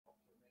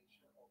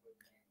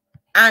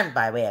And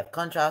by way of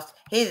contrast,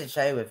 here's a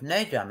show with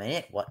no drama in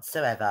it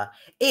whatsoever.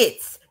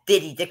 It's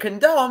Diddy Dick and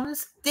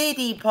Dom's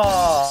Diddy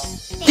Pod.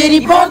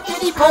 Diddy Pod,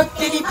 Diddy Pod,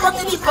 Diddy Pod,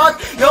 Diddy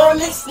Pod. You're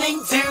listening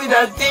to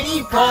the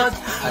Diddy Pod.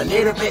 A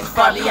little bit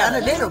funny and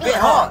a little bit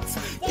hot.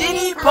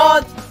 Diddy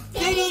Pod,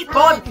 Diddy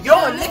Pod.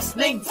 You're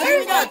listening to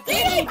the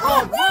Diddy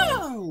Pod.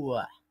 Woo!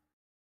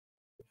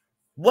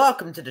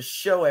 Welcome to the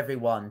show,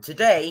 everyone.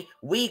 Today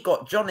we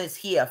got John is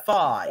here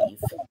 5.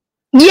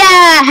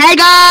 Yeah, hey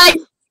guys.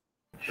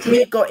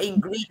 We've got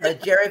Ingrida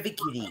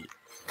Jerovicidi.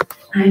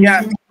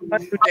 Yeah. For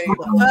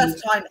the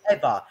first time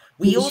ever.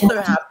 We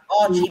also have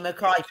Archie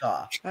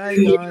McIver.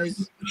 Hey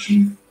guys.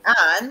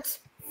 And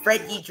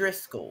Freddie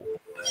Driscoll.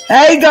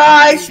 Hey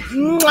guys.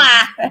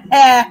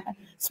 Mwah.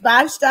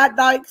 Smash that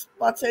like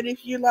button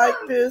if you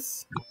like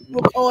this.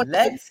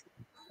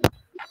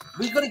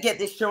 We got to get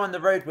this show on the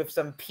road with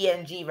some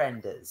PNG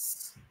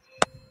renders.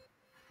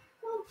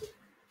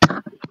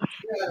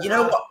 You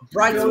know what,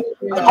 Brighton?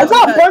 I've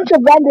got a bunch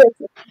of renders.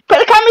 But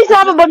the cameras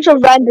have a bunch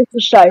of renders to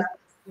show.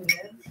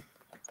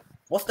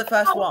 What's the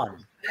first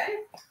one?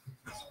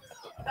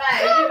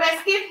 Hey, you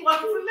best give one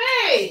for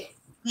me.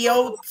 The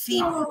old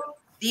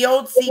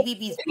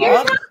CBBS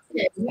blog.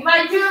 You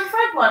made you and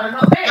Fred one and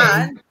not me.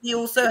 And we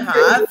also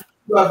have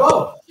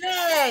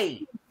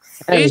Jay.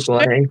 Hey,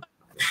 buddy.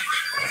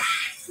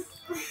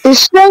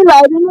 It's so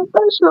loud and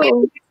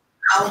official.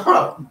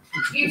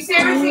 You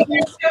seriously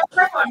made you and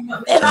Fred one,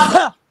 not me.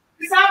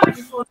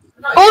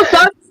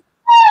 Also,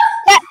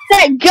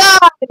 that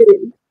guy.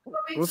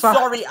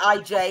 Sorry,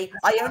 IJ.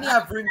 I only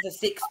have room for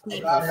 6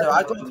 people, so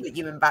I got to put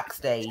you in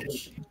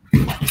backstage.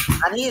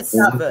 And he is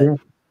 7.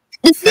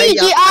 The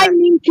CGI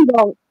Ninky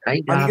Donk.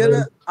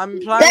 I'm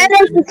Then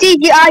there's the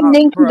CGI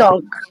Ninky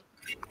Donk.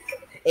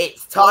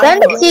 It's time. Then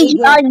the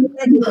CGI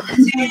Ninky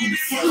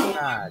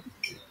Donk.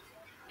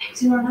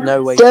 No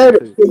way.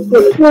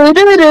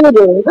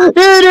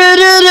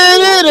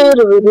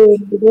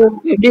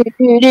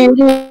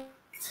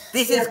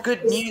 This is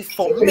good news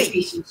for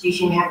me.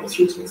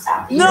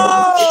 No!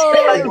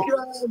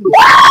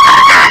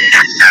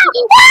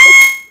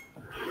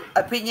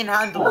 Opinion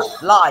handle,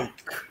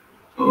 like.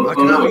 I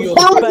can have your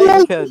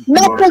bacon.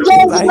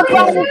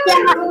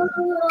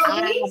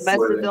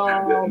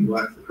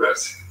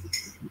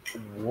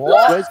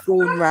 What? Where's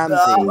Gordon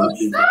Ramsay?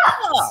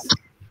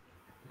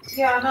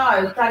 Yeah, I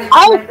know.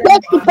 I'll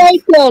cook the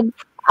bacon.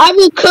 I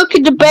will cook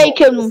the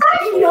bacon.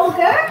 I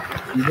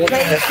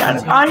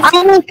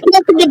will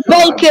cook the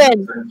bacon.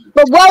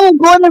 But where will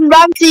Gordon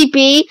Ramsay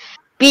be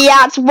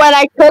at when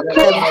I cook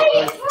him?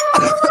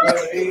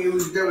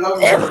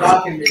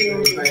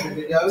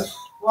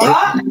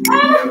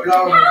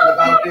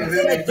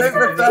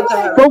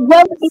 But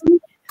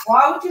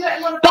why would you let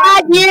him on a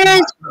bad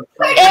news.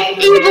 If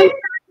even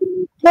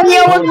when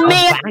you're with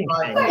me.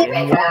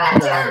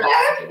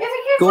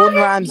 Gordon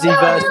Ramsay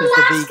versus the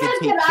vegan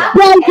teacher.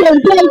 Bacon,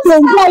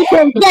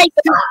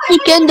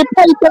 the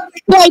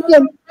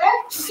bacon.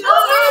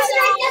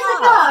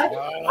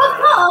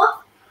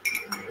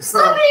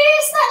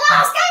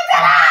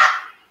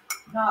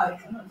 No,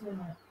 I'm not doing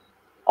that.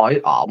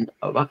 Alright.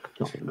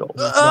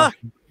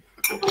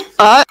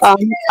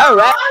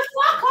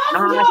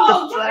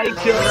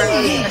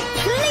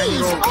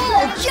 Please,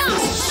 all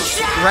just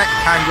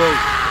Rectangle.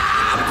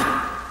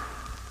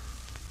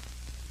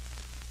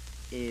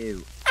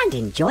 Ew. And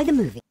enjoy the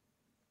movie.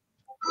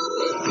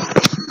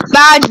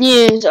 Bad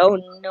news. Oh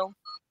no.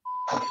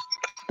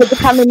 Put the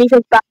camera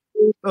meters back.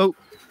 Oh.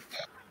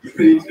 No.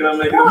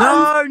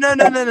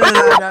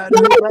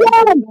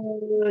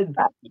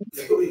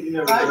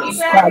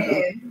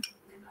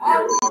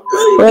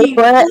 Wait.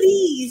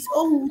 Please,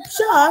 oh,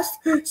 just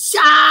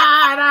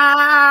shut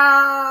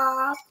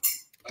up.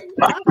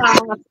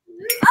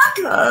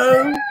 No.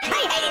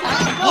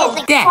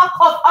 Fuck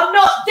off, I'm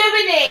not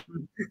doing it.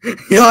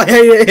 Yeah, I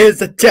hate it. Here's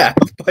the death.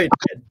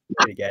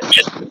 Again.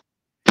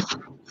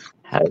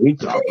 Hey,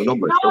 No.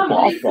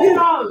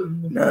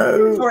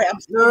 Sorry, I'm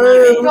No.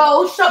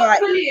 Go, stop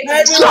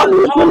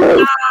bullying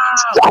me.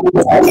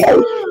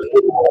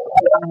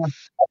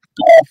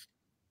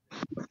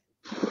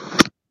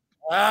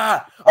 I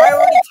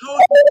already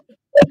told you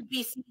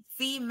TBC's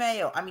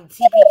female. I mean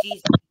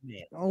TPG's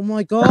female. Oh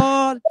my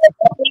god.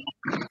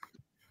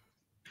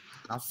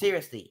 Now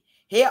seriously,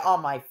 here are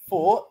my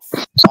thoughts.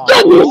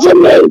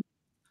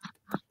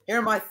 Here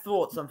are my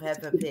thoughts on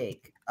Peppa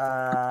Pig.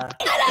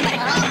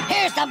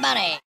 Here's the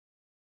money.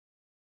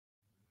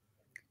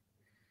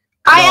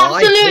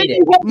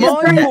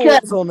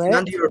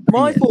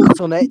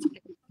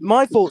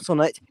 My thoughts on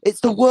it.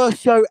 It's the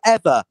worst show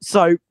ever.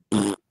 So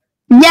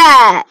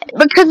Yeah,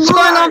 because it's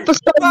going on for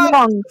so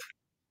long.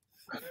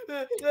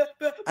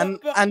 and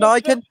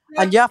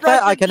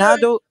Yafeit, I can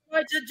handle.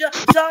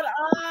 Shut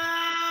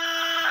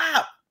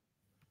up!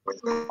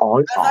 As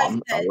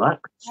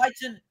I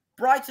said,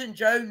 Brighton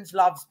Jones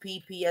loves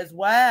PP as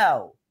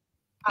well.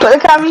 Put the I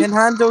camera. can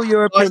handle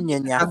your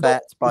opinion, Yafeit,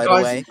 by the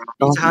way.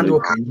 Need to handle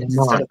opinions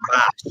instead of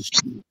bash.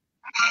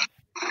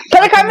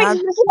 Put the camera.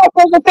 This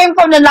is the thing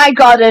from the night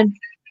garden.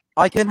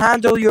 I can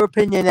handle your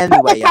opinion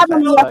anyway, Put the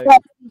camera. Yafeit, so.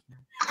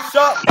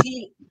 Shock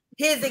TV.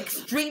 Here's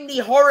extremely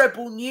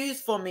horrible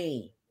news for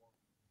me.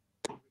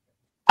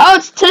 Oh,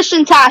 it's Tish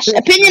and Tash.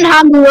 Opinion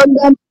handle on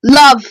them.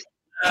 Love.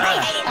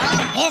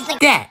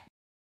 Dead.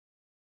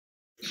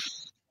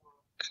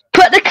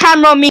 Put the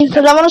camera on me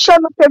because I want to show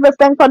my favorite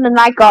thing from the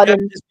night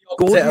garden.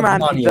 Gordon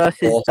Ramsay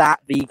versus that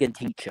vegan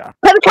teacher.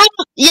 Put the camera.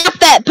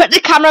 Yeah, put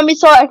the camera on me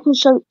so I can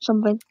show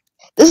something.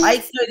 I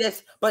know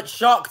this, but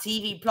Shark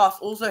TV Plus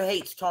also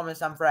hates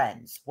Thomas and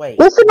Friends. Wait.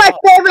 This is my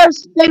favorite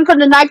thing from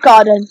the night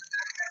garden.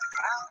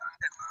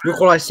 Look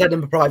what I said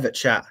in the private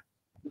chat.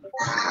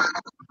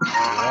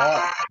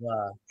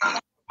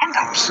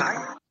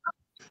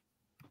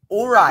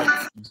 Alright,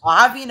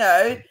 I'll have you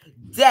know,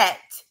 debt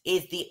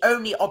is the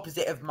only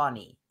opposite of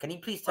money. Can you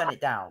please turn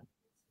it down?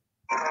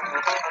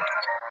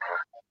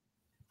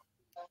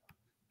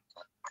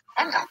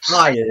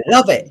 I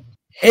love it.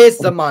 Here's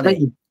the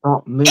money.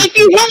 If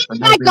you hit the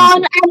night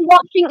garden, I'm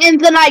watching in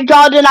the night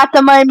garden at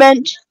the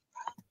moment.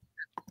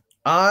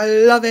 I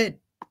love it.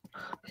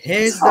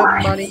 Here's the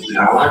money.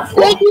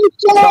 Thank you,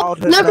 Jeff.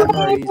 Childhood Look at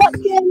memories.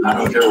 watching. I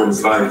don't care what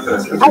it's like.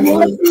 That's I'm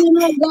watching the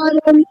night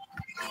garden.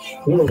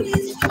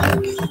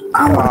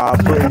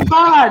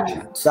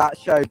 That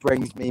show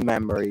brings me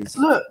memories.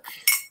 Look.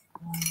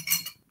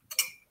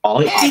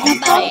 What's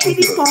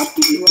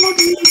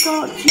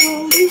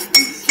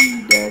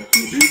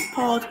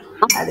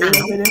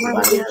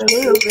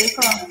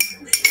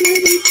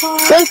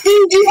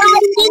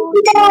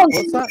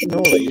that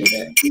noise?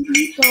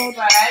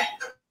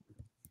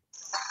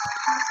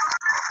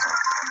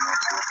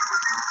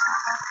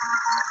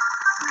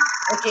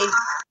 Okay,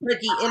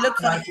 Ricky, it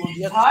looks like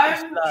you're too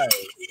slow.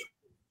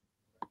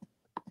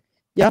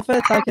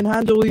 Yafeit, I can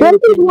handle your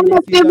This is one of my opinion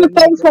if you favorite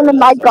don't things from the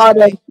night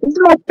garden. This is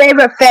my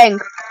favorite thing.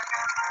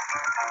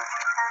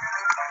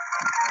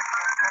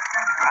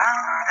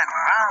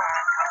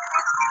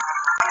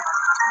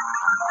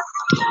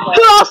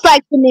 Who else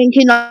likes the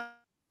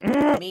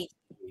Ninky Me.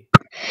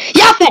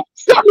 Yafeit,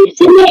 stop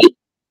muting me!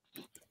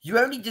 You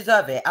only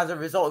deserve it as a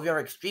result of your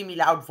extremely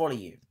loud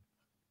volume.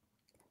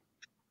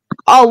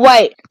 Oh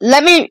wait,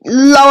 let me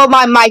lower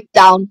my mic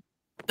down.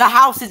 The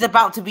house is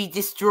about to be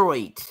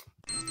destroyed.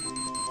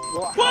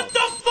 What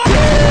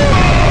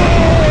the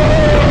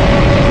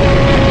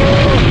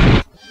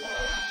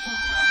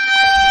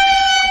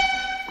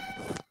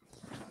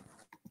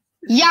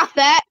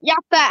Yafeit,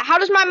 how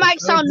does my mic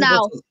sound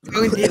now?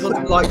 How many people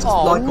like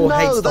Oh or hate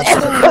no, stuff?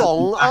 that's the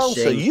wrong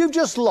answer. Bashing. You've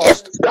just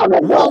lost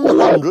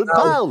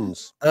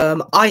 £100.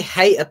 I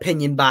hate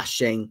opinion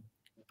bashing.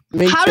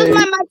 Me How too. does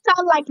my mic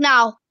sound like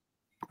now?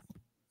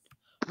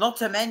 Not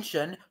to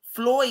mention,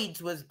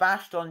 Floyd's was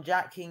bashed on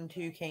Jack King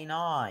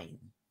 2K9.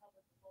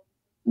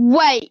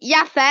 Wait,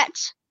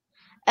 Yafeit,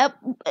 how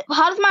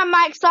does my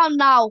mic sound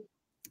now?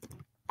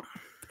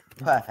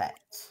 Perfect.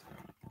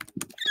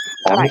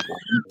 Right.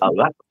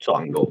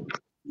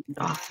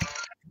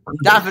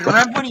 David,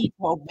 remember when you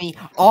told me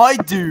I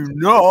do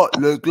not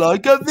look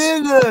like a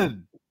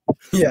villain?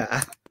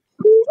 Yeah.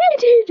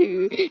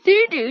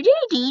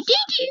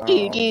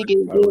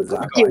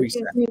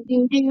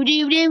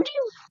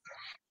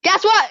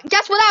 Guess what?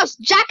 Guess what else?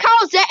 Jack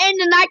Howell's in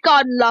the night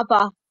garden,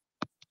 lover.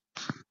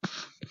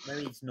 No,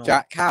 he's not.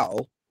 Jack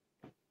Howell?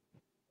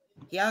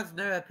 He has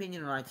no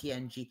opinion on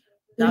ITNG.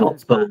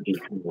 David's back. Before this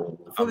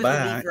will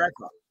back. be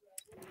forever.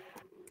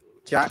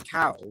 Jack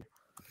Howell?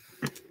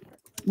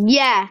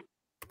 Yeah.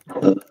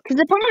 Because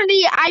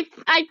apparently, I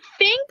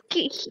think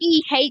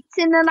he hates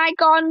in the night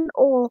garden,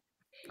 or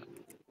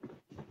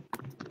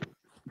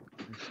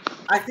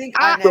I think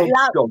I know.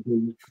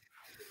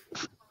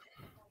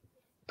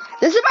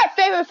 this is my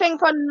favorite thing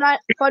from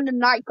the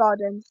night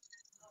garden.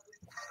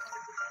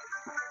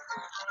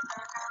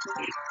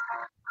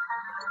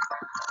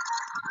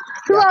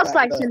 Who Yeah, else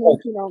likes but- to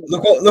make, you know?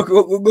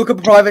 Look at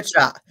the private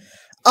chat.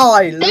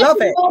 I love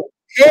it.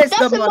 Here's the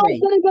That's money.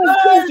 gonna go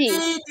crazy.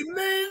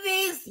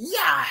 Movies,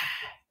 yeah.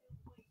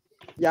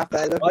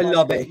 Yafeit, look I at my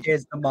love screen. it.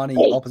 Here's the money.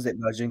 Opposite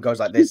version goes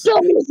like this.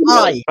 Don't listen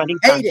to me. I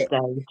hate it.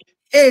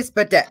 Here's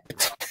the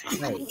debt.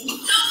 Wait.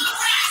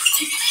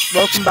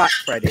 Welcome back,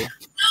 Freddie.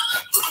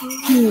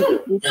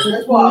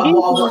 That's why I'm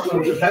watching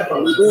with the pepper.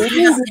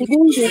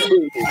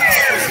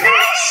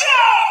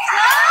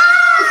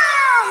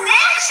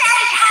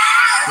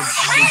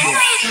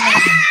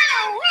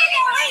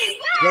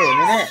 Wait a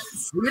minute.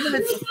 We're in the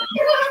middle-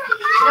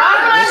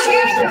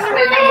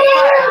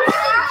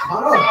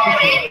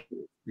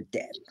 The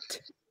debt.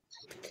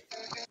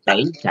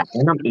 Đấy, chả có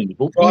năm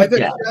evil Private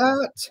teacher.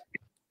 chat.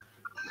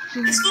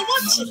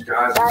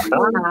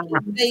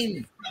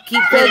 Name.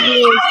 Keep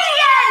going.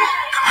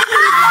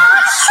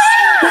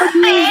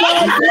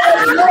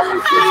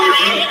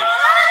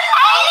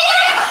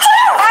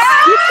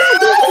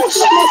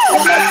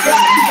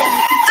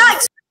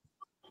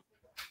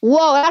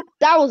 Whoa,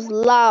 that was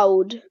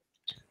loud.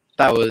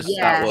 That was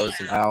loud.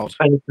 I'm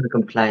trying to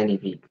complain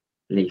if he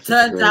leaves.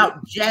 Turns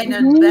out Jen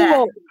and Beth.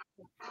 Whoa.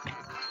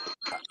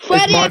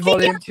 Freddie, my I think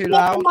volume you have too to get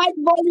loud? the mic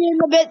volume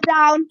a bit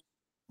down.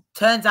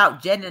 Turns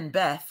out Jen and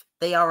Beth,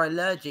 they are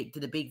allergic to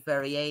the big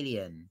furry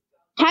alien.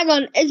 Hang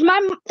on, is my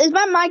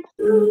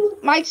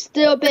mic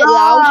still a bit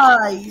loud?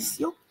 Guys,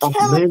 you're I'm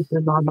killing.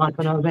 moving my mic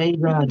on a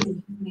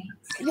rerun.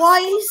 Why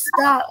is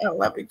that? Oh,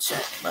 let me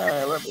check.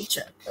 Let me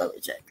check.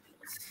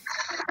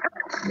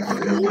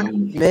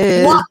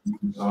 Mid. What?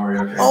 Sorry,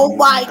 okay. Oh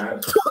my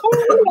To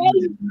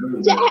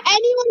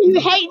anyone who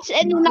hates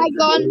any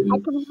Nigon, I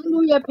can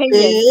handle your opinion.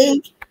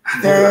 big,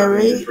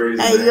 very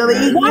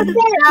alien.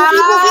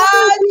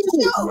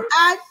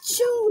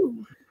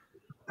 Achoo!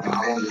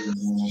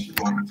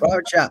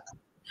 Right, chat.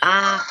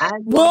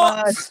 And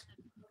What?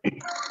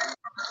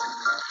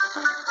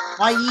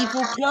 My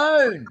evil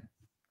clone.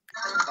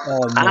 Oh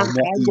no, And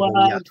not evil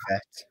Edward.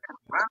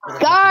 Yafeit.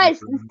 Guys,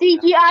 the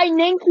CGI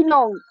Ninky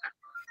Nonk.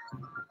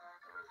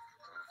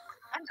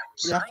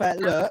 Yafeit,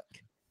 look.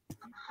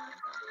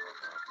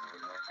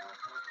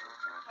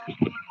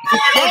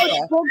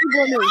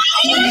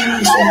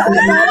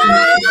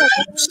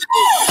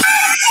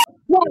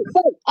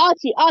 Wait,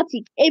 Archie.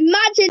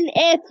 Imagine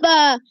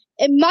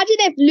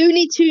if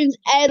Looney Tunes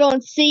aired on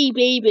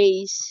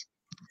CBeebies.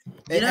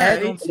 It You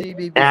aired know- on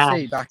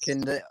CBBC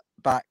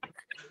back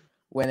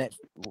when it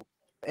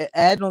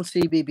aired on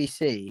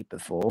CBBC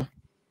before.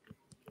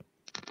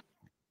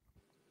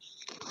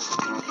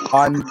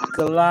 I'm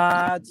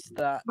glad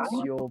that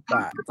you're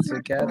back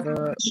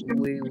together.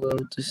 We will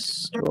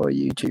destroy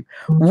YouTube.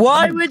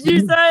 Why would you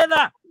say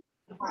that?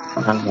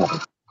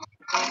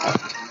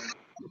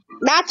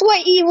 That's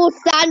what Evil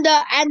Sander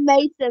and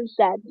Mason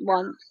said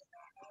once.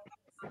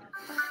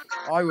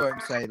 I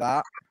won't say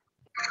that.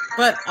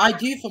 But I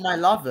do for my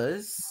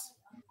lovers.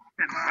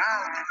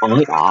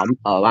 I am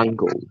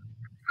Orangle.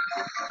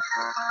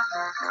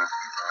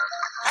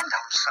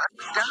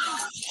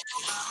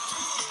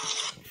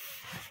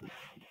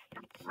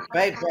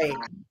 Wait.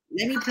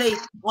 Let me play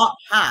what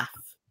half.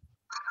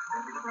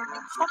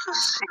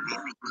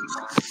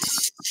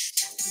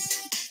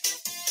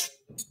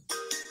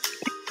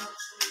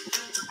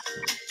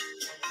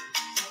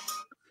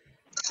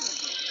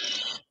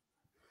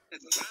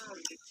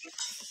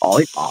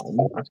 I am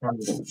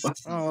Orangle.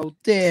 Oh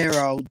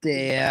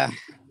dear.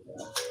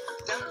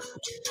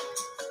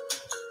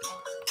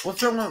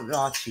 What's wrong with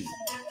Archie?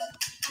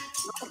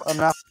 I'm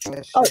not.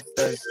 It's just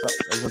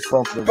there's a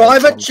problem.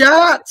 Private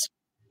chat.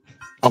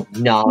 Oh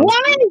no.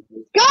 Why?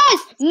 Guys,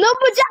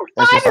 Numberjack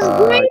 5 This is is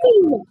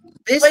green!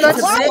 This Wait,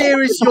 letter what?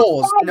 here is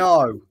yours.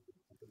 No.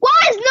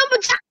 Why is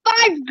Numberjack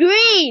 5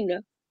 green?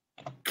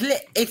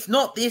 It's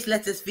not this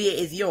letter sphere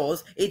is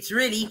yours. It's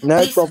really No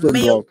this problem,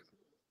 mail. Rob.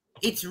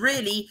 It's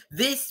really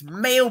this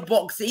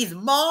mailbox is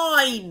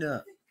mine.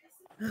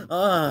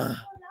 Ugh.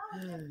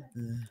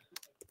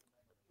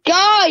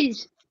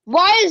 Guys,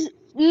 why is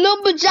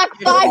Numberjack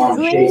 5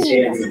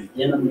 green?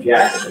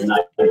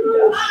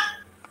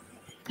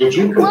 Did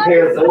you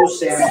compare those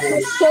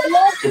samples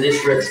to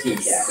this Red Ski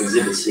Cap,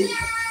 Exhibit C?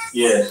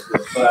 Yes, the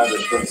father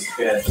from the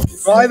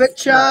cat. Private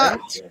chat.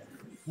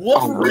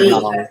 What? Oh, the- no.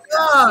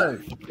 No.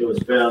 It was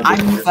found. I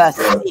in prefer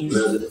the Steve.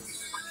 residence.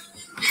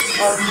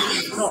 Oh,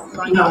 it's not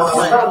Frankie No,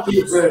 Fred. about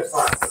the red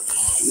fiber.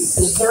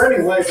 Is there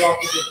any way y'all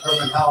can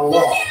determine how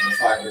long the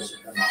fibers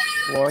have been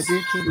on? Why do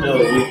you keep No,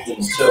 we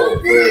can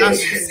tell where That's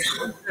it's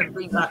to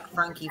bring back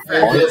Frankie And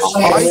Fred. if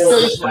some I more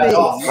don't is let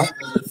off, is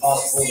it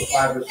possible the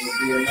fibers would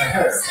be in their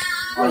hair?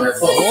 On their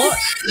clothes? What?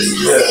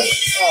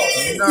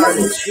 Yes. No,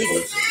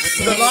 it's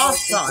the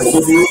last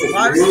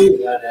time.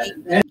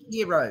 Really?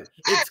 Hero.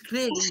 It's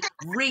clearly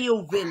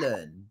real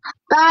villain.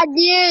 Bad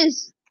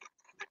news.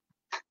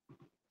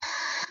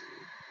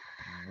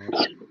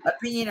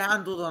 Opinion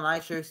handled on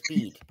ISO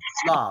speed.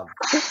 Love.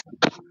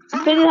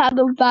 Finish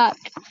handle back.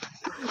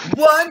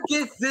 One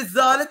kiss is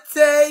all it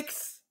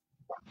takes.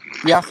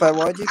 Yafeit,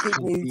 why do you keep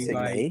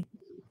muting me?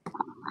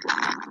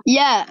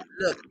 Yeah.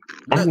 Look,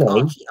 Hello.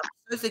 Archie, I'm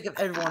so sick of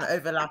everyone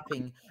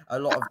overlapping a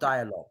lot of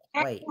dialogue.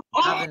 Wait,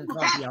 Gavin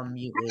can't be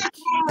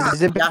unmuted.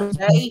 Is it because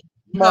Yafeit?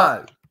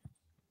 No.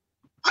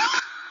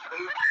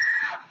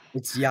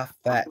 it's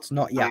Yafeit,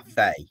 not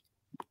Yafeit?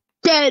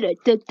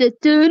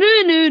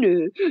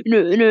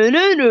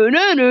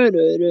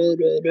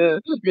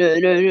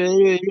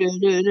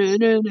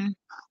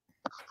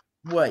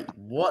 Wait,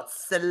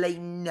 what's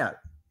Selena?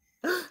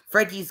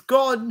 Freddy's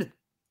gone.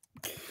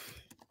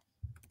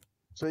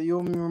 So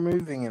you're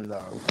removing him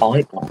though?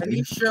 I Can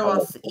you show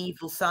us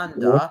Evil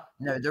Sander?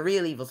 No, the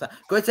real Evil Sander.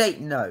 Go and say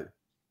no.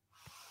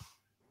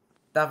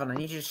 Davin, I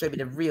need you to show me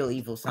the real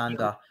Evil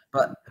Sander,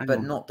 but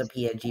not the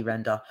PNG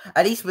render.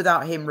 At least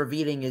without him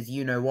revealing his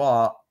you know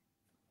what.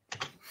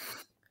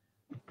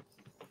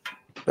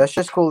 Let's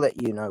just call it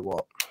you know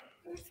what.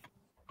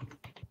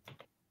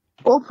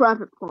 Or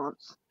private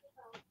plants.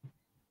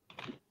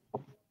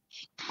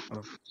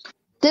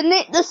 The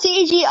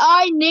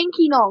CGI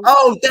Ninky Nonk.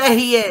 Oh, there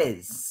he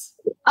is.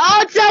 Oh,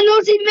 it's a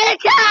naughty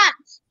Meerkat!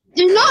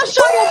 Do not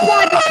show your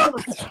private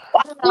plants.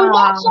 Do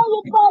not show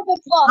your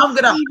private plants. I'm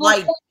gonna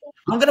hide.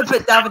 I'm gonna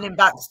put Davin in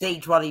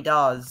backstage while he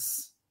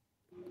does.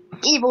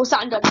 Evil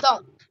Sander,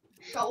 don't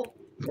show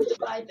your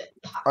private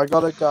plants. I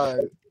gotta go.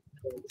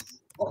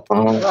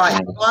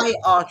 Right, bye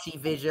Archie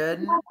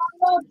Vision.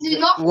 Do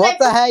not What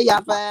the hell,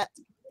 Yafeit?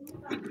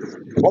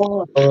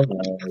 Oh,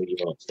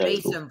 you're so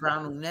Jason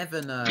Brown will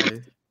never know.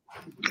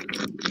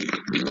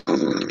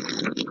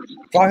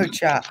 Private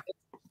chat.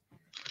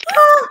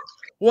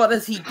 What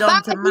has he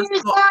done to Bad news,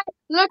 mascot? guys.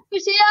 Look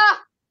who's here.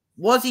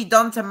 What's he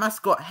done to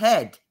mascot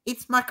head?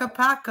 It's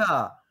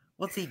Macapaka.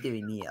 What's he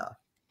doing here?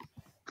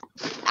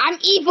 I'm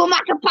evil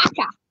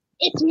Macapaka.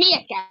 It's me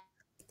again.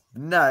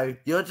 No,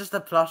 you're just a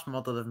plush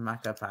model of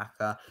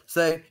Macapaka.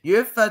 So you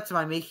referred to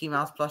my Mickey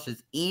Mouse plush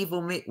as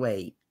evil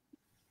Wait.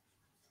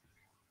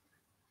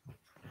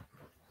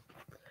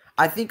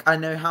 I think I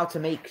know how to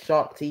make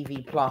Shark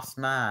TV Plus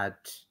mad.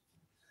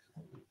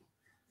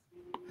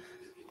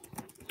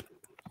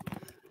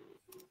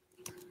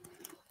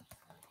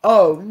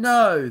 Oh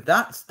no,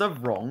 that's the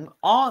wrong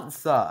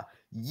answer.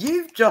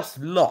 You've just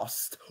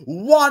lost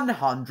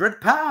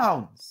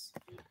 £100.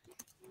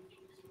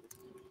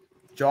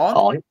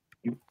 John?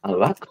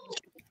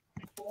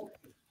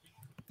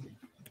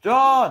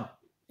 John!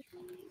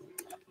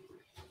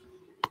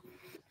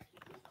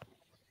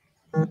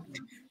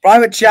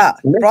 Private chat.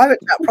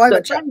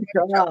 Private chat.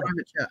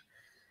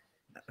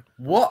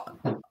 What?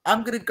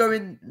 I'm gonna go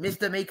in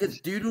Mr. Maker's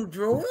doodle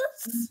drawers?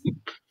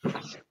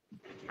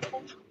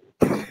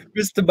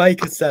 Mr.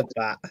 Baker said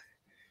that.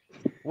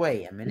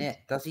 Wait a minute.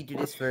 Does he do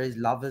this for his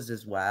lovers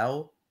as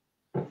well?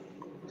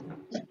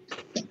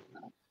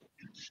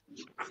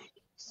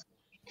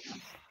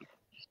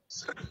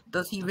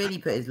 Does he really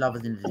put his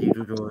lovers in the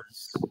doodle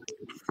drawers?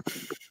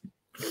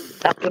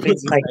 That could be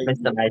like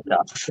Mr. Maker.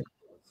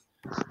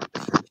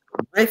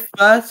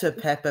 Refer to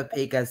Peppa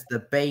Pig as the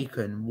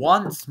bacon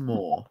once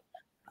more,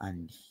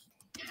 and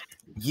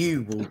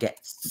you will get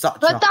such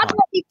But a that's high.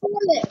 what we call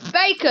it.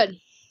 Bacon.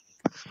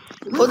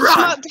 Or the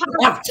smoked ham.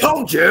 I've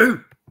told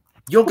you!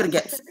 You're going to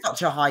get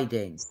such a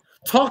hiding.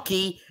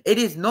 Toki, it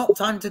is not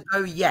time to go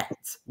yet.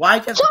 Why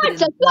do you have to put Time it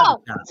to in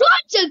go. the chat?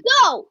 Time to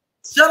go.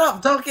 Shut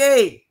up,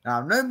 Toki!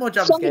 Now, no more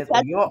jump Sorry, scares.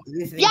 Dad. You're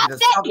listening Yeah, to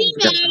the Becky,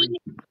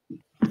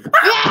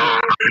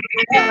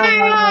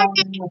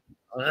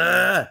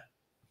 Ugh.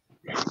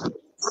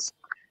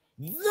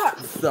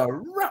 That's a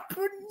rap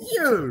on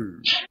you!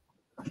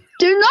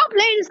 Do not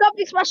play the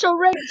something special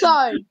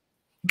ringtone.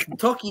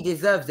 Toki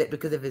deserves it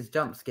because of his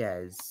jump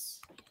scares.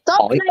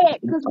 Don't play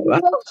it because we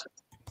will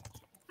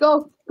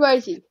go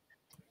crazy.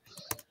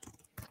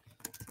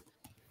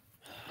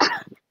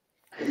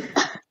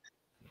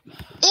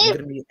 I'm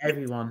gonna mute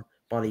everyone.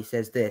 Body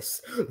says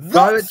this.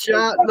 Private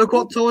chat. Look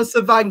what Thomas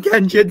the Vank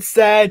Engine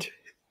said.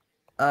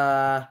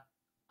 I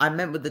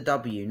meant with the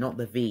W, not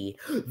the V.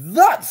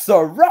 That's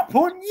a rap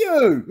on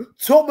you,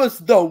 Thomas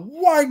the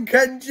Wank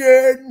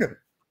Engine.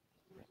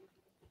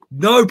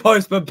 No,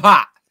 Postman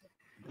Pat.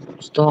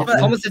 Stop.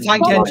 Thomas the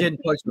Tank Thomas. Engine,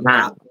 Postman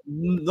Pat.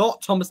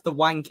 Not Thomas the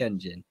Wank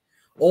Engine.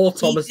 Or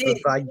Thomas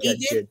the Vank He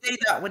Engine. did say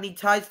that when he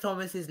ties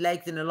Thomas's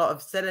legs in a lot of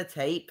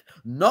sellotape.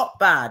 Not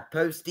bad,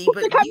 Posty,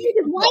 but The country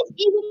is why is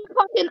even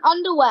fucking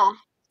underwear.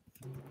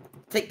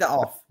 take that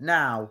off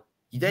now.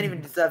 You don't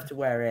even deserve to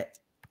wear it.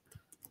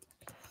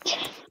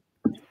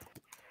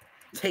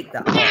 Take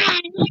that off.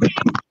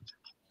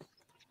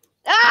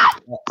 Ah!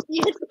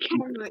 Use the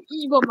camera.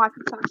 Evil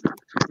microphone.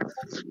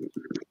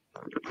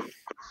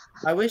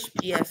 I wish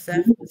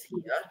PSF was here.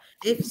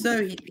 If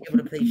so, he'd be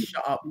able to play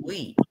Shut Up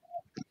We.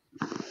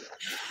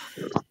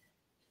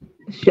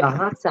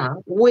 Shut up.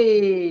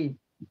 We.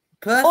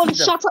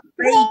 Percy's a shut up.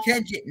 fake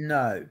engine.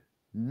 No.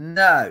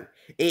 No.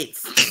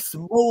 It's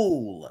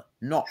small,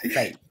 not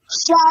fake.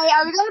 Shay,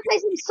 are we gonna play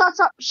some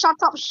shut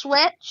up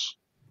switch?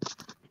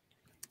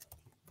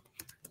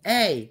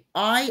 Hey,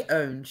 I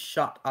own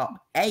Shut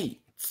Up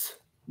 8.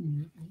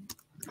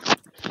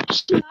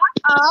 Shut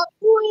up,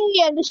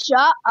 we and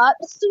shut up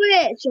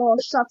switch or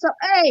shut up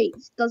 8.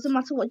 Doesn't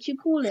matter what you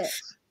call it.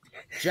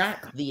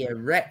 Jack the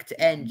erect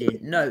engine.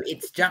 No,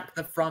 it's Jack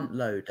the front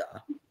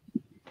loader.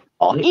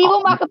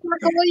 Evil Macapaka,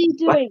 what are you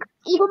doing?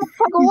 Evil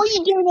Macapaka, what are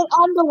you doing in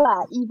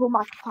underwear? Evil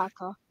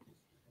Macapaka.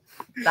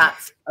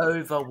 That's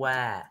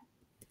overwear.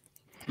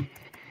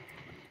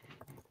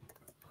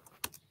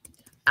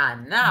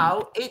 And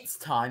now it's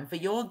time for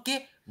your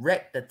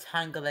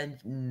rectangle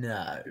engine.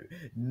 No.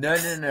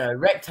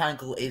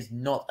 Rectangle is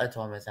not a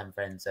Thomas and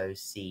Friends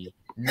OC.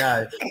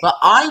 No. But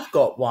I've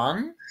got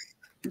one.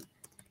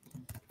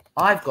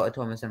 I've got a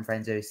Thomas and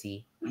Friends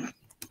OC.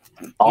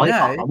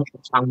 I'm a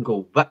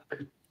rectangle.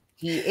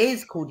 He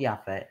is called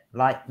Yafeit,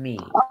 like me.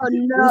 Oh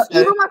no. Also-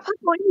 Evil Macapaka,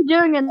 what are you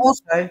doing in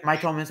Also, my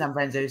Thomas and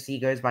Friends OC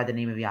goes by the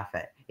name of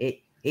Yafeit.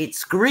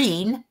 It's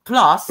green,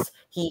 plus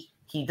he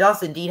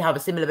does indeed have a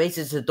similar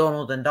basis to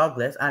Donald and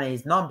Douglas, and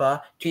his number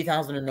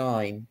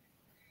 2009.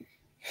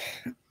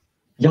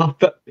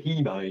 Yafeit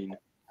He-Man.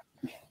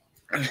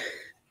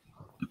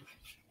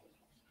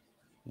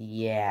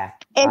 Yeah.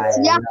 It's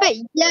I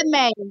Yafeit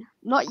Yemen,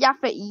 not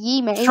Yafeit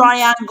Yemen.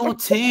 Triangle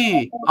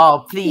 2.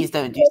 Oh, please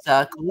don't do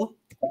circle.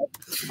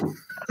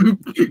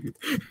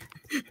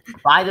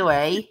 By the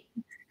way,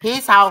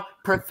 here's how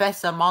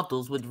Professor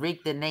Models would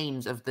rig the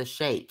names of the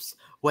shapes.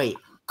 Wait,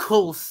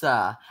 cool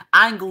sir,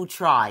 angle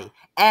try,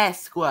 air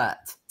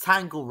squirt,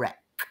 tangle wreck.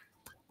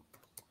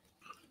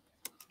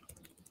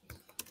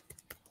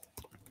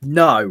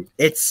 No,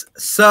 it's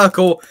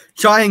circle,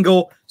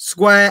 triangle,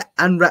 square,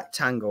 and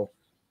rectangle.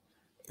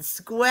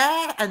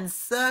 Square and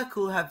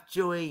circle have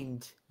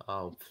joined.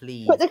 Oh,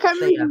 please. But the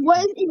camera, They have-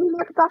 what is even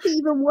Macapaka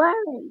even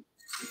wearing?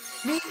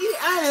 Ricky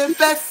and the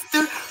best,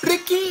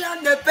 Ricky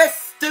and the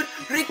best,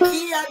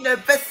 Ricky and the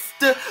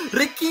best,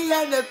 Ricky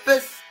and the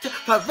best.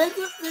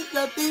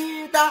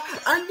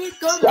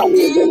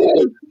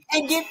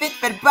 And give it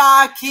for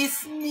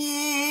Barky's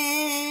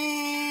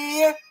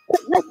knee. Put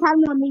the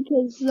camera on me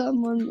because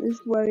someone is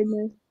wearing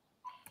this.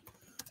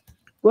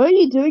 What are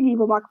you doing,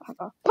 evil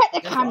Macapaka? Put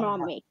the camera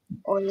on me.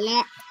 Or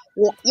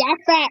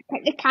Yafeit,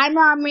 put the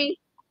camera on me.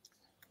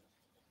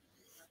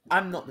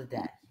 I'm not the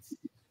dad.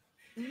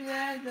 Put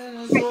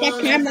the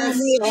camera on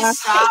me.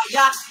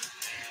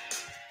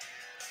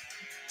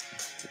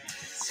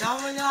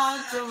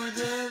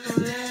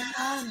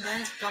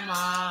 Come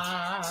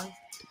on.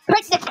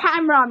 Put the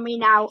camera on me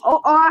now, or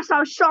else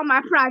I'll show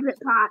my private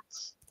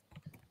parts.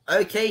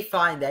 Okay,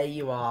 fine, there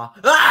you are.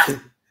 Ah!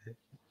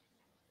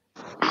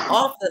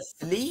 Off the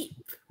sleep?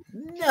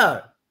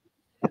 No.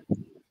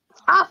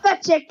 Off the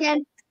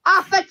chicken.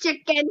 Off the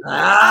chicken.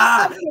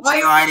 Ah,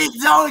 I already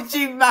told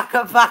you,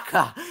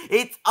 Macapaka.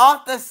 It's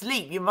after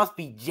sleep. You must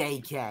be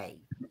JK.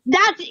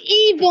 That's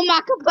evil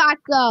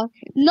Macapaka,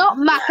 not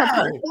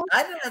Macapaka. No,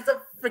 I know that's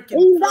a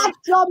freaking. That's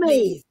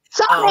Tommy.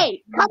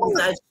 Tommy, come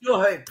on. I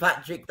sure hope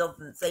Patrick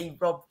doesn't say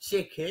Rob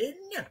Chicken.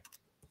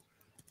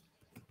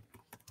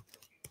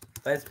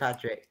 Where's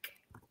Patrick?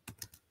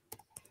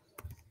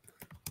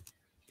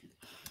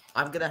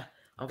 I'm gonna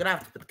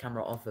have to put the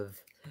camera off of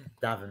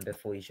Davin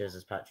before he shows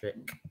us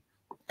Patrick.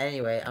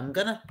 Anyway, I'm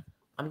gonna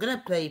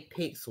play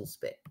Pixel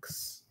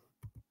Spix.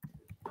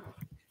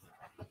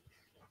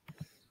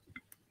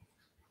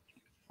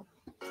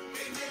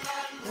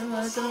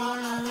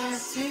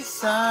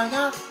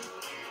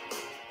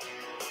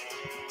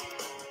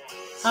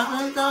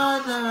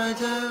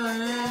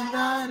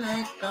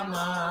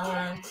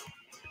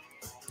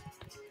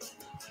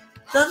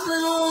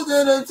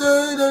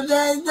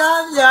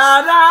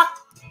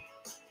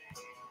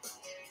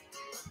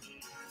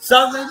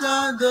 Something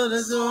done to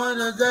the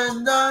zone and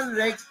then done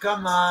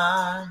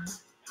recommend.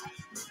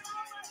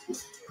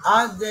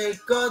 And they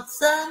got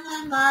sand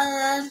in my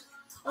hand.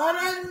 Or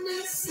I'm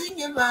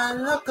singing by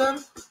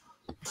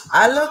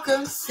I look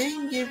 'em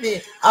singing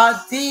it.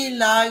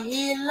 Atila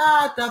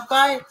ila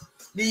tapai.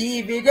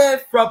 Leave it there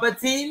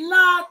property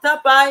la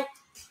tapai.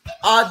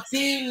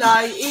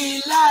 Atila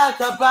ila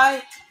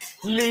tapai.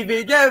 Leave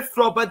it there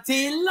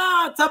property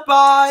la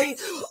tapai.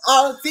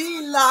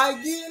 Atila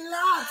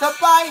ila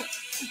tapai.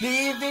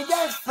 Leave it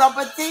there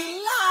property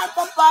la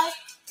tapai.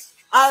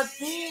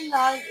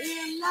 Atila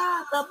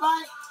ila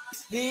tapai.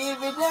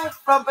 Leave it there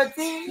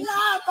property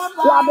la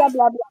tapai. Blah blah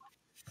blah blah.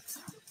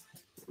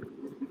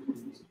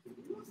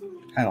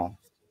 Hang on.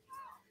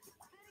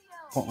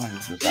 What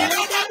language was that?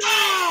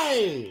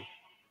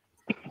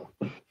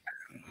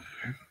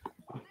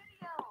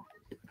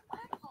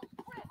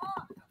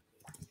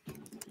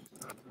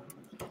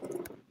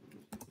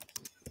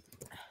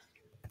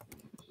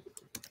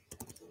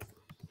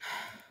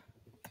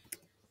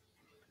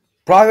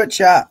 Private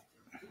chat.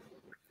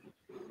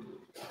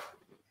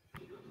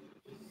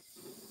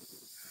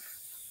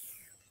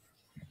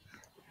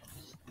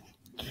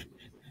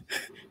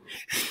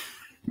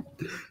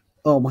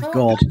 Oh my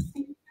god.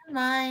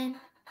 Mine.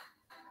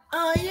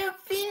 All your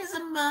feelings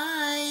are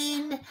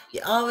mine.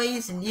 You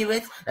always knew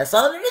it. That's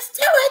all there is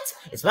to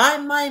it. It's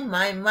mine, mine,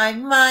 mine,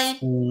 mine,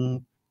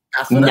 mine.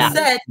 That's what I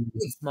said.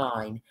 It's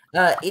mine.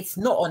 It's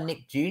not on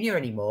Nick Jr.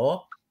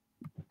 anymore.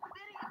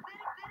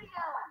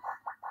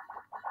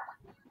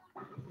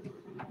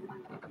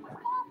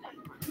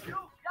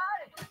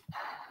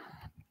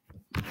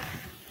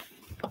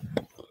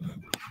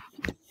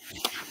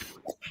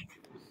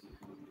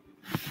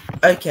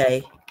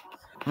 Okay,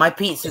 my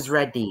pizza's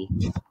ready.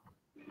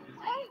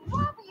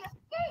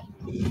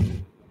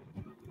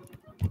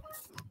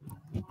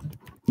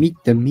 Meet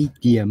the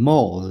media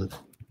mole.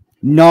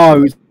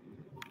 No.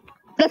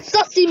 The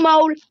sussy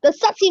mole. The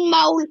sussy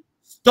mole.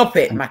 Stop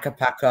it,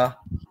 Macapaka.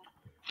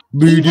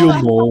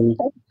 Media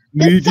mole.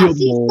 Media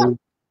mole.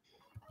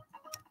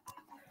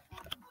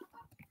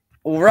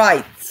 All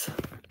right.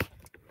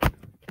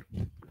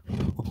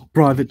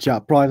 Private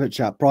chat. Private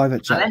chat.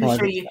 Private chat. Let me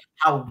show you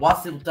how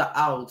Wasil the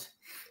Out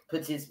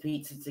puts his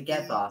pizza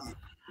together.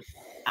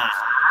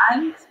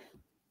 And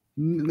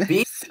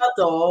pizza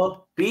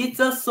dough,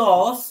 pizza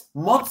sauce,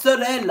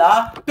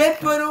 mozzarella,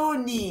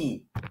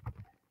 pepperoni.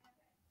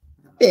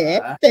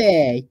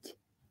 Perfect.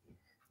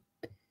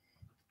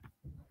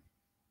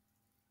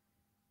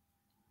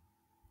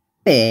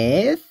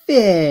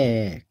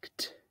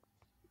 Perfect.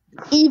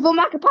 Evil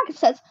Macapaka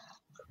says,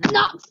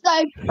 not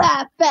so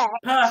perfect.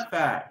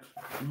 Perfect.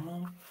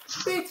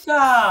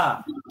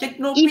 Pizza.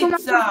 Techno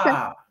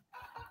pizza.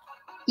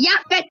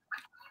 Yafeit.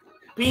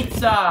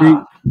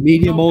 Pizza.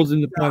 Media mole's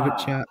in the private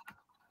chat.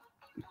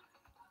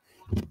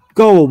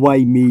 Go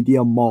away,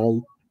 media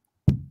mole.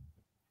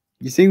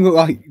 You seem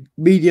like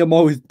media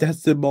mole is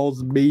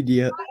Decimole's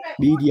media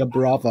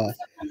brother.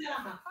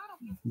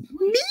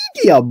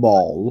 Media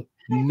Mall?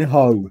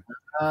 No.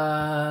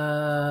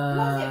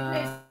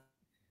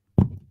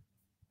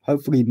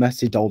 Hopefully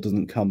Messy Doll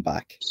doesn't come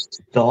back.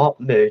 Stop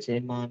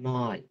losing my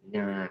mind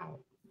now.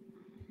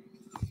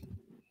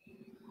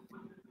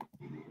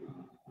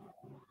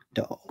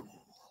 Doll.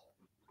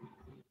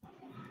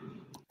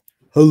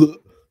 Hello.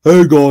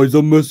 Hey guys,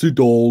 I'm Messy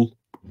Doll.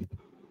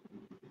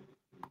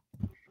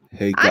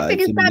 Hey guys, I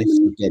think it's I'm time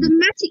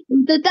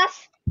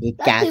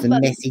a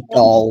Messy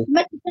Doll.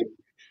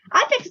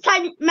 I think it's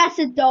time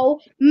Messy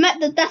Doll met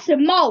the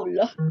decimal.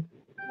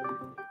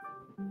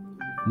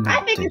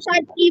 I think it's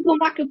time Evil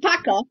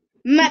Macapaca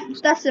met the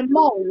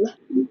decimal.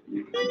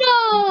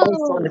 No!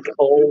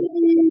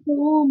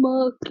 Evil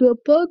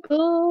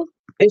Macapaca.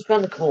 Who's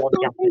trying to call the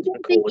Yafeit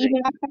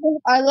recording?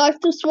 I like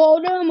to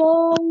swallow them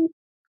all.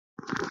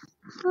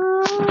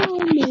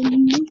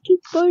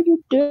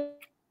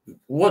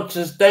 Watch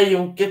as they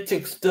all get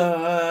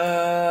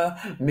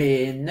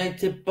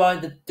exterminated by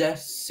the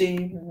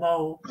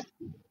decimal.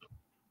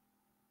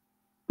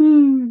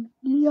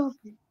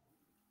 Lovely.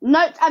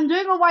 No, I'm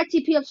doing a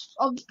YTP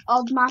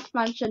of Math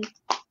Mansion.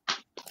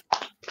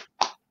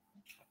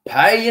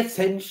 Pay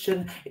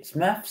attention, it's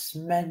Maths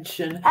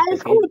Mansion. And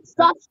it's called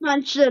Sus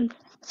Mansion.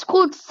 It's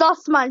called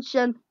Sus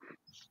Mansion.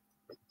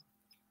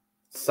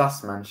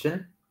 Sus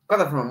Mansion? Got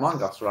that from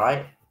Among Us,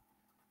 right?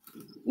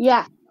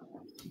 Yeah.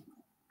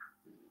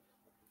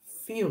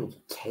 Feel the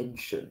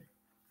tension.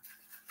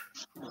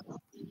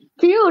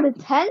 Feel the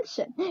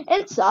tension.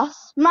 It's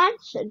Sus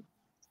Mansion.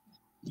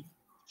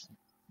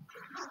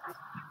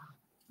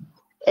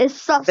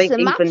 It's Sus I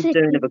think Ethan's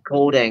doing a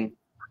recording.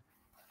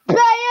 Pay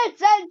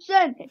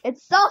attention!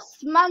 It's Sus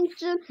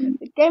Mansion,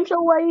 the game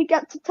show where you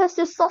get to test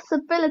your sus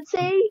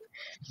ability.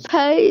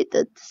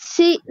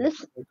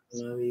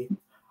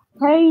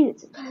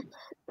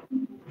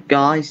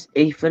 Guys,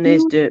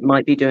 Ethan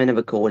might be doing a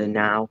recording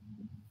now.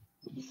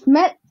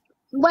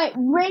 Wait,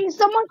 ring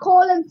someone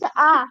call him to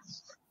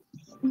ask.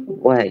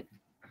 Wait.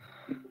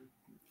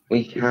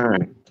 We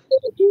can.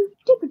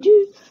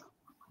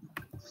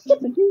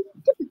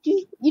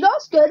 You know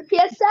what's good,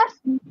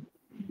 PSF?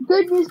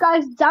 Good news,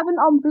 guys. Davin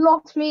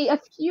unblocked me a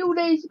few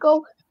days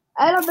ago,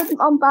 and I've been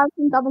unbanned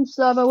from Davin's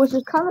server, which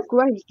is kind of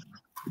great.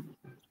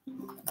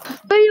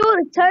 For your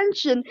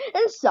attention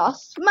in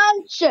Sus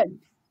Mansion.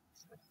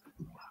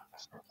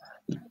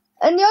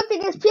 And the other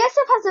thing is,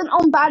 PSF hasn't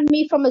unbanned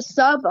me from his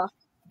server.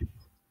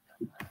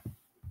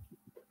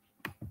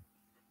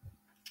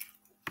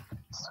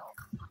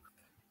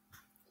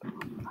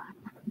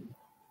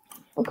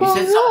 He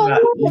said something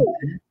about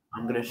Ethan.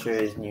 I'm going to show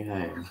his new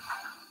home.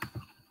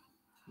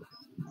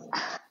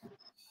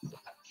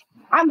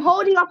 I'm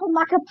holding up a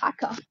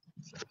Macapaca.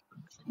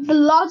 The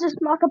largest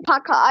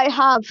Macapaca I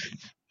have.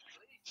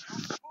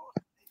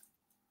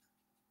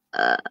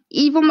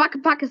 Evil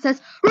Macapaca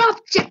says,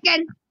 "Rough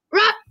chicken!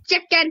 Rough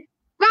chicken!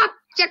 Rough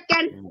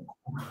chicken!"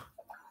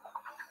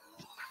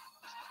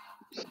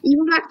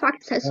 Evil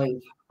Macapaca says,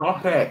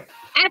 Stop it.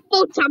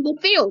 "Apple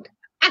Tumblefield!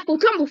 Apple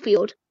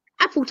Tumblefield!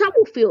 Apple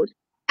Tumblefield!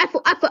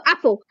 Apple, apple,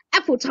 apple,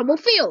 apple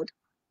Tumblefield!"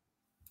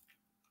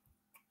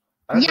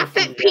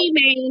 Yafeit P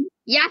main.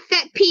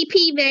 Yafeit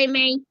PP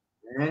main.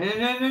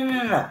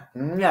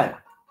 No.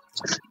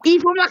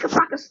 Evil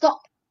Macapaca, stop.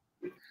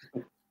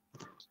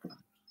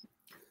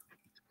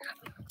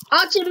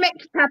 Archie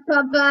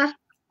McPepper.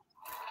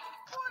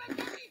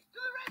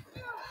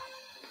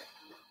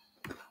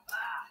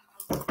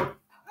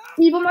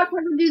 Evil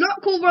Macapaca, do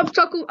not call Rob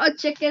Chuckle a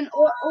chicken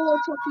or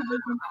Chuckle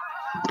Vision.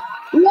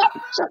 Rob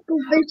Chuckle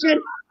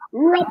Vision.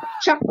 Rob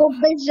Chuckle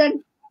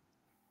Vision.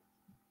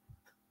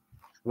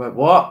 Wait,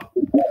 what?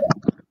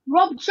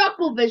 Rob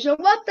Chuckle Vision,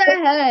 what the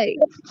heck?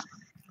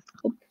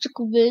 Rob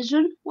Chuckle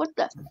Vision, what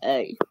the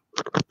heck?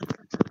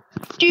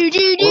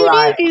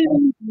 Right.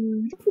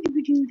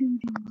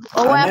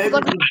 Oh, I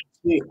forgot.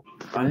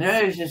 I know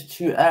it's just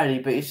too early,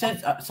 but you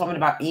said something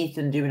about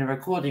Ethan doing a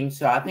recording,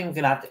 so I think we're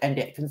going to have to end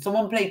it. Can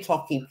someone play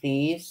Toki,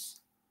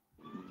 please?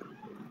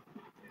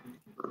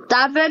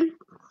 Davin?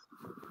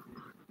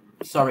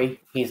 Sorry,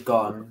 he's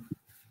gone.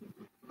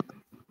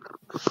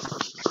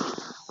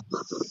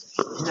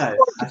 No,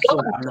 I saw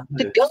that. I'm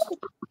the host.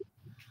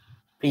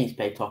 Please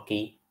play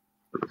Toki.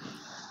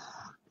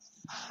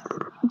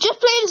 Just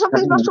play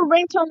something special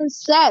ringtone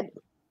instead.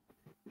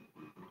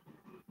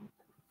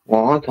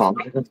 Well, I can't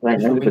because I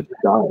know the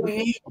go.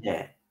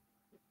 Yeah.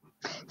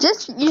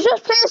 You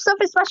just play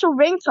something special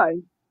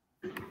ringtone.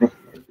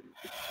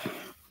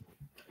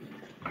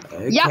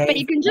 Okay, Yeah, but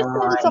you can just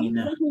play something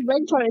special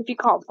ringtone if you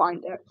can't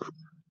find it.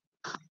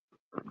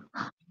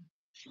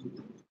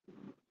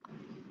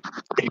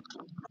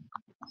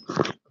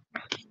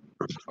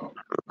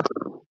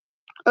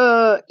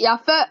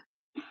 Yafeit.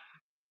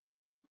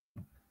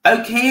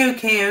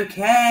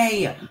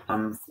 Okay.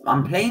 I'm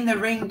playing the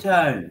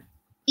ringtone.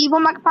 Evil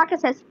Macapaca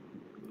says.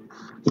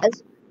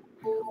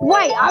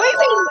 Wait, are we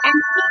being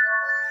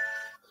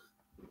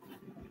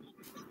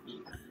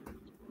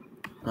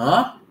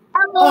Huh?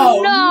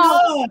 Oh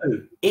no!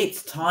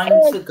 It's time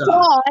to go.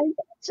 Time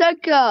to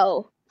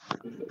go.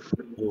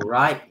 All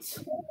right.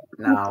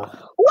 Now.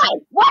 Wait!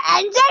 Wait, what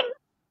ending?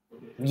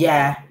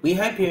 Yeah, we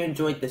hope you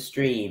enjoyed the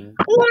stream.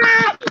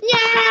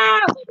 Yeah.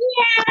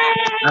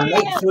 And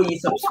make sure you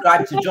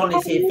subscribe to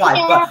Johnny's Here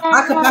 5. But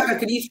Paka,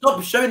 can you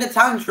stop showing a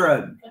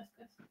tantrum?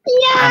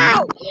 No!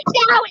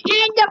 No,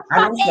 end the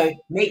And also,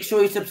 make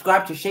sure you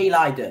subscribe to Shay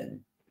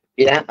Lydon.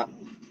 Yeah.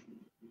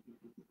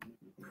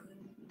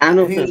 And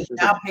also, who's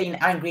now playing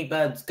Angry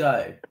Birds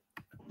Go.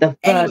 the first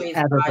Anyways,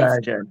 ever guys,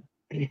 version.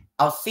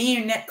 I'll see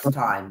you next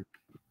time.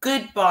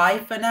 Goodbye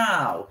for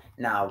now.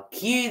 Now,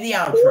 cue the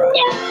outro.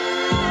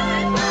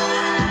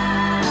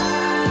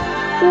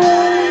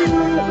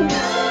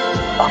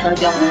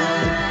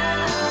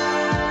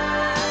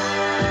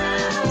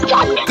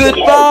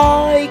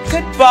 Goodbye,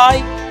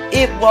 goodbye.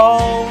 It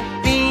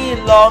won't be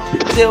long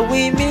till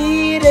we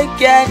meet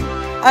again.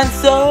 And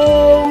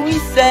so we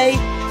say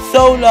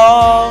so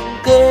long.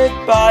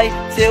 Goodbye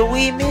till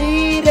we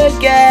meet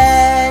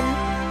again.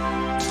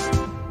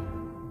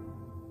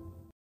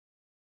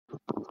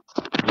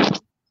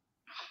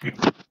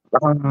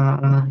 I'm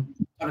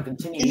gonna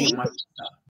continue eating my